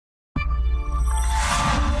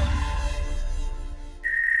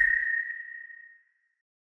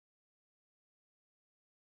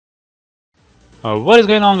What is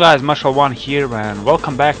going on, guys? Marshall1 here and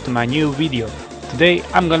welcome back to my new video. Today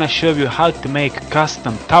I'm gonna show you how to make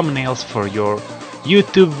custom thumbnails for your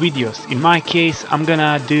YouTube videos. In my case, I'm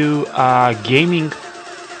gonna do gaming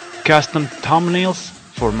custom thumbnails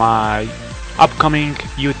for my upcoming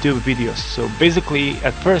YouTube videos. So basically,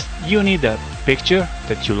 at first you need a picture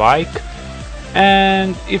that you like,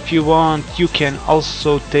 and if you want you can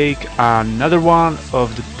also take another one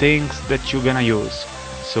of the things that you're gonna use.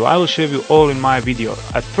 So I will show you all in my video.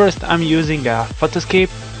 At first I'm using a PhotoScape.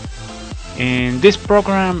 In this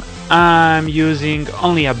program I'm using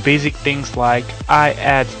only a basic things like I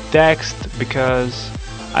add text because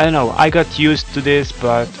I don't know, I got used to this,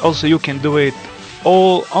 but also you can do it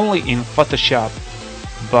all only in Photoshop.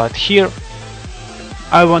 But here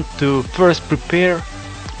I want to first prepare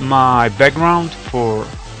my background for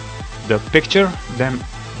the picture, then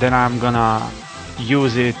I'm gonna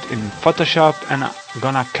use it in Photoshop and I'm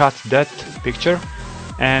gonna cut that picture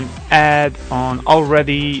and add on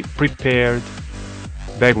already prepared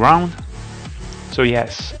background. So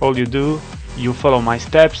yes, all you do, you follow my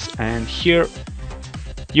steps, and here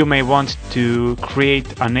you may want to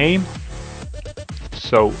create a name,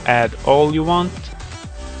 so add all you want,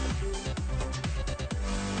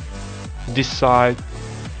 decide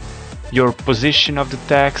your position of the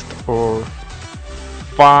text or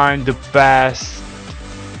find the best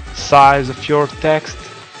size of your text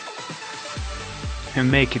and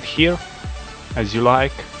make it here as you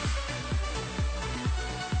like.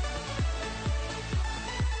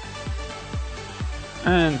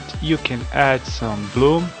 And you can add some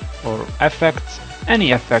bloom or effects,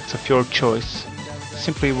 any effects of your choice,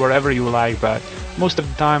 simply wherever you like, but most of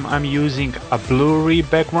the time I'm using a blurry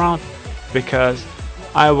background because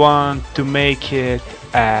I want to make it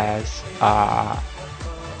as a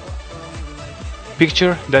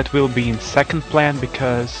picture that will be in second plan,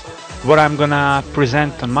 because what I'm gonna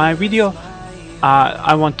present on my video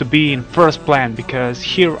I want to be in first plan, because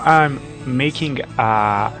here I'm making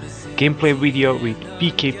a gameplay video with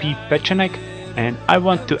PKP Pechenek and I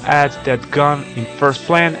want to add that gun in first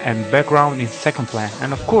plan and background in second plan.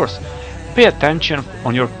 And of course, pay attention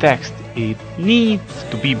on your text, it needs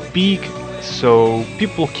to be big so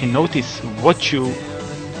people can notice what you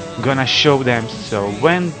gonna show them, so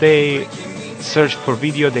when they search for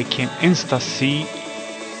video they can insta see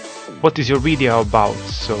what is your video about.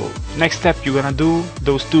 So next step, you're gonna do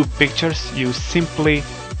those two pictures, you simply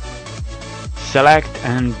select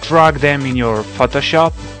and drag them in your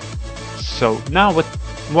Photoshop. So now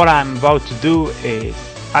what I'm about to do is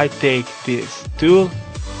I take this tool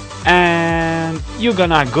and you're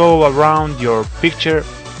gonna go around your picture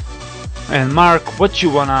and mark what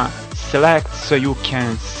you wanna select, so you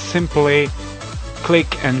can simply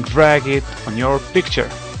click and drag it on your picture.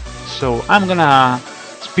 So I'm gonna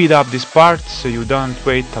speed up this part so you don't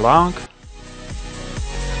wait long.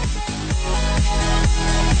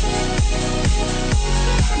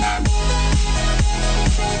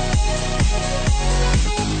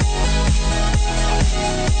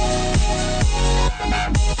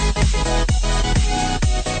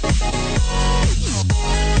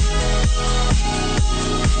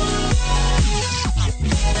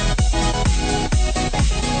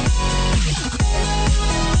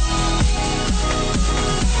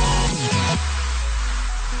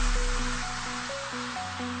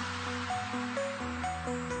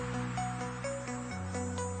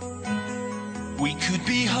 We could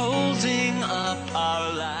be holding up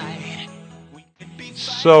our light.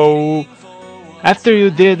 So after you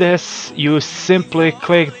did this, you simply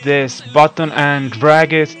click this button and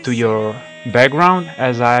drag it to your background.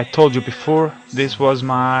 As I told you before, this was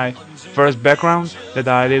my first background that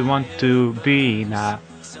I didn't want to be in a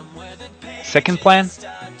second plan,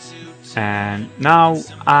 and now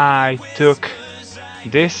I took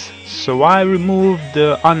this, so I removed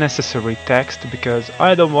the unnecessary text because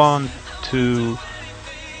I don't want to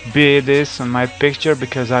be this on my picture,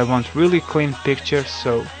 because I want really clean picture.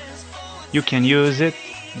 So you can use it,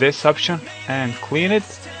 this option, and clean it.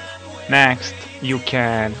 Next you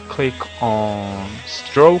can click on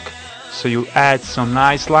stroke, so you add some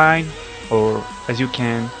nice line, or as you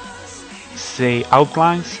can say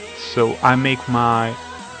outlines, so I make my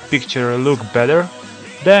picture look better.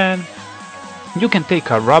 Then you can take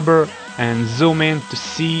a rubber and zoom in to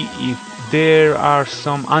see if there are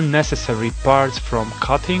some unnecessary parts from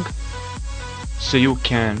cutting, so you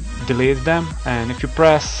can delete them. And if you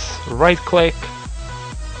press right click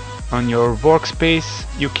on your workspace,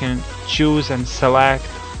 you can choose and select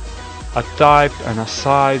a type and a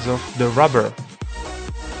size of the rubber.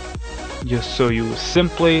 So you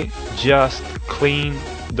simply just clean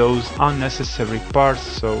those unnecessary parts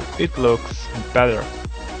so it looks better.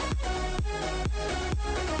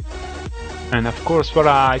 And of course, what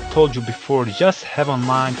I told you before, just have in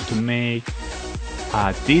mind to make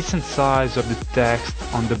a decent size of the text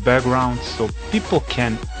on the background so people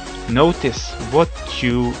can notice what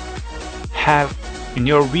you have in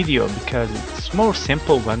your video, because it's more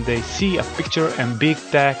simple when they see a picture and big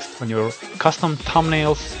text on your custom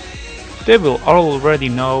thumbnails. They will already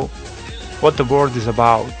know what the word is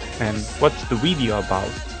about and what's the video about.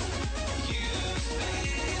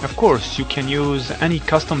 Of course, you can use any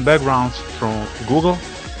custom backgrounds from Google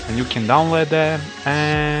and you can download them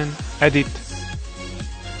and edit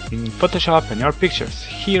in Photoshop in your pictures.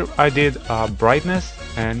 Here I did brightness,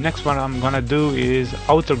 and next one I'm gonna do is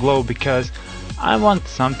outer glow, because I want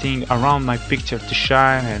something around my picture to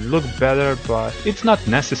shine and look better, but it's not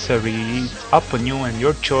necessary. It's up on you and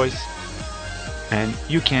your choice, and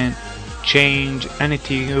you can change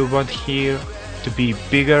anything you want here to be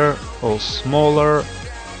bigger or smaller.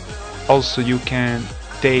 Also, you can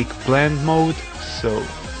take blend mode, so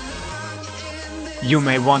you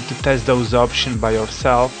may want to test those options by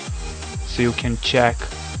yourself so you can check.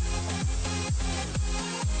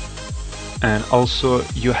 And also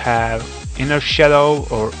you have inner shadow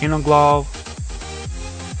or inner glow.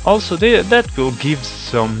 Also that will give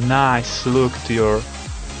some nice look to your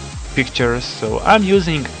pictures, so I'm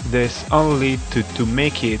using this only to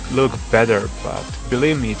make it look better, but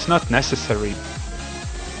believe me, it's not necessary.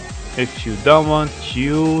 If you don't want,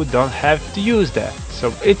 you don't have to use that,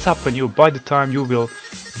 so it's up on you. By the time you will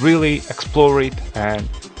really explore it and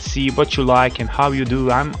see what you like and how you do,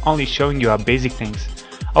 I'm only showing you basic things.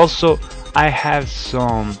 Also, I have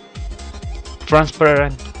some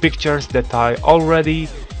transparent pictures that I already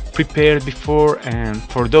prepared before, and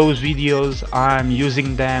for those videos I'm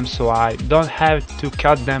using them, so I don't have to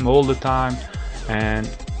cut them all the time, and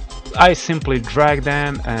I simply drag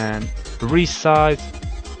them and resize,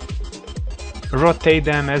 rotate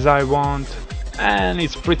them as I want, and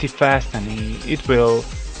it's pretty fast and it will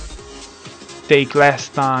take less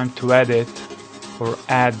time to edit or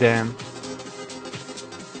add them.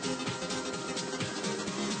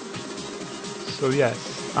 So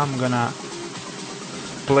yes, I'm gonna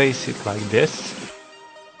place it like this.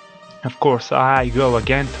 Of course, I go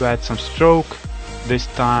again to add some stroke, this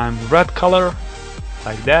time red color,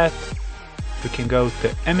 like that. You can go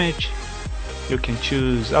to image, you can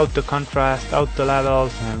choose auto contrast, auto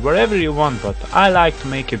levels, and wherever you want, but I like to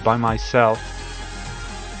make it by myself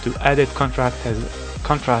to edit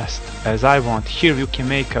contrast as I want. Here you can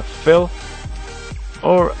make a fill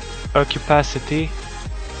or opacity,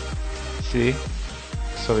 see,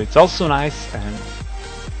 so it's also nice, and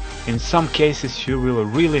in some cases you will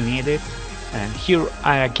really need it. And here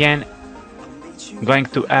I again going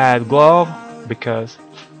to add glow, because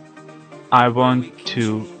I want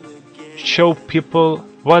to show people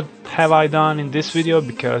what have I done in this video,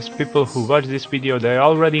 because people who watch this video, they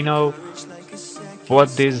already know what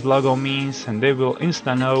this logo means and they will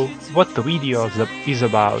instantly know what the video is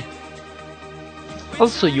about.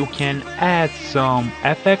 Also, you can add some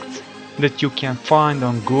effects that you can find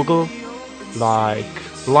on Google, like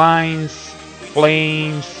lines,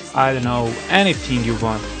 flames, I don't know, anything you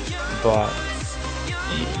want, but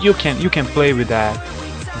you can play with that.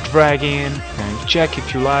 Drag in and check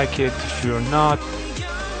if you like it. If you're not,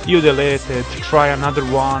 you delete it, try another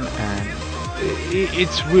one, and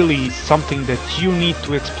it's really something that you need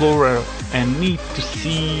to explore and need to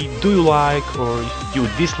see, do you like or you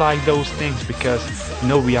dislike those things, because you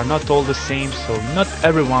know we are not all the same, so not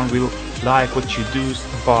everyone will like what you do,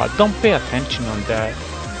 but don't pay attention on that.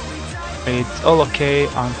 It's all okay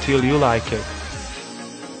until you like it.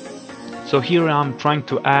 So here I'm trying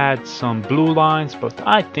to add some blue lines, but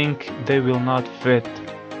I think they will not fit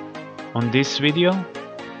on this video.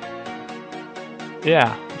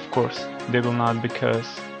 Yeah, of course they will not, because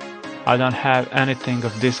I don't have anything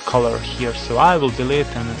of this color here, so I will delete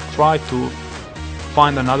and try to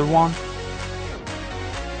find another one.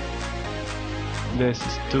 This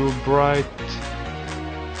is too bright,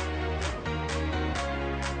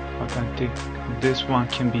 but I think this one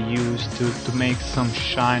can be used to make some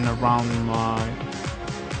shine around my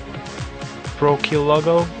ProKill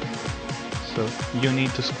logo. So you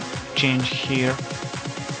need to change here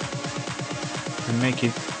and make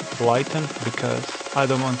it lighten, because I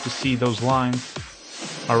don't want to see those lines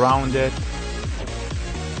around it.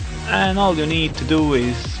 And all you need to do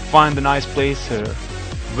is find a nice place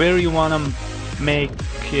where you want to make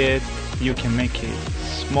it. You can make it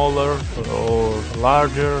smaller or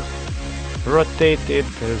larger, rotate it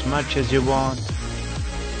as much as you want.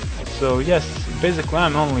 So yes, basically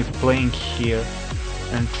I'm only playing here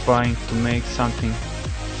and trying to make something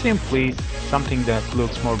simply, something that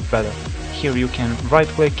looks more better. Here you can right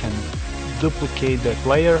click and duplicate that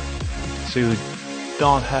layer so you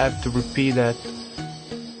don't have to repeat that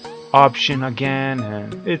option again,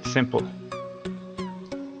 and it's simple.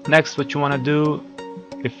 Next, what you want to do,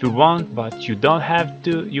 if you want but you don't have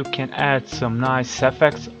to, you can add some nice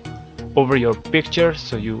effects over your picture.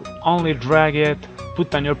 So you only drag it,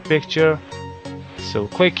 put on your picture. So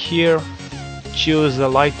click here, choose a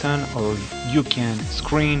lighten, or you can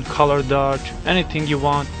screen, color dodge, anything you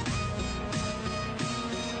want.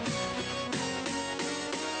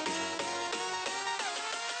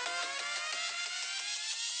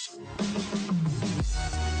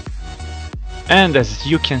 And as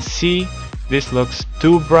you can see, this looks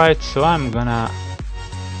too bright, so I'm gonna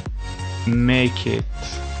make it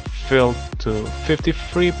fill to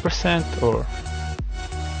 53%, or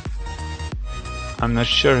I'm not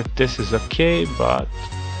sure if this is okay, but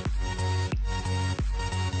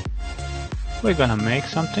we're gonna make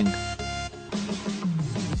something.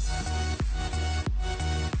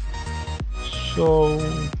 So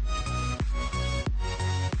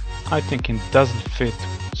I think it doesn't fit.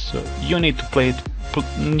 So you need to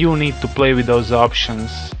play with those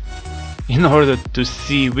options in order to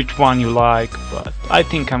see which one you like, but I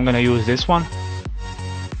think I'm gonna use this one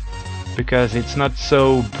because it's not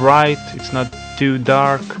so bright, it's not too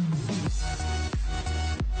dark,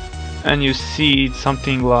 and you see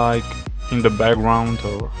something like in the background.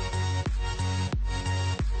 Or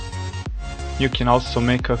you can also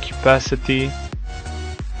make a opacity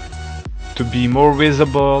to be more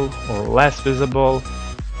visible or less visible.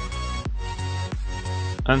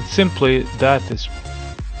 And simply that is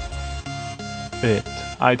it,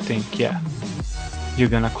 I think. Yeah, you're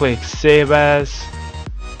gonna click save as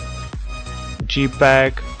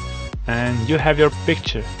JPEG and you have your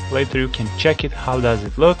picture. Later you can check it, how does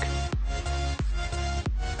it look.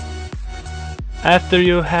 After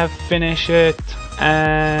you have finished it,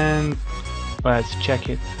 and let's check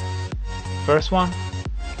it. First one.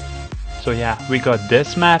 So yeah, we got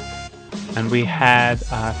this map and we had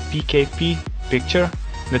a PKP picture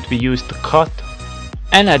that we used to cut,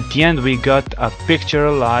 and at the end we got a picture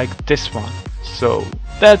like this one. So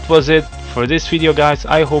that was it for this video, guys.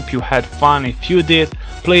 I hope you had fun. If you did,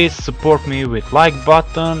 please support me with like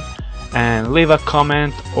button and leave a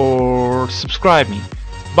comment or subscribe me.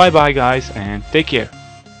 Bye bye guys, and take care.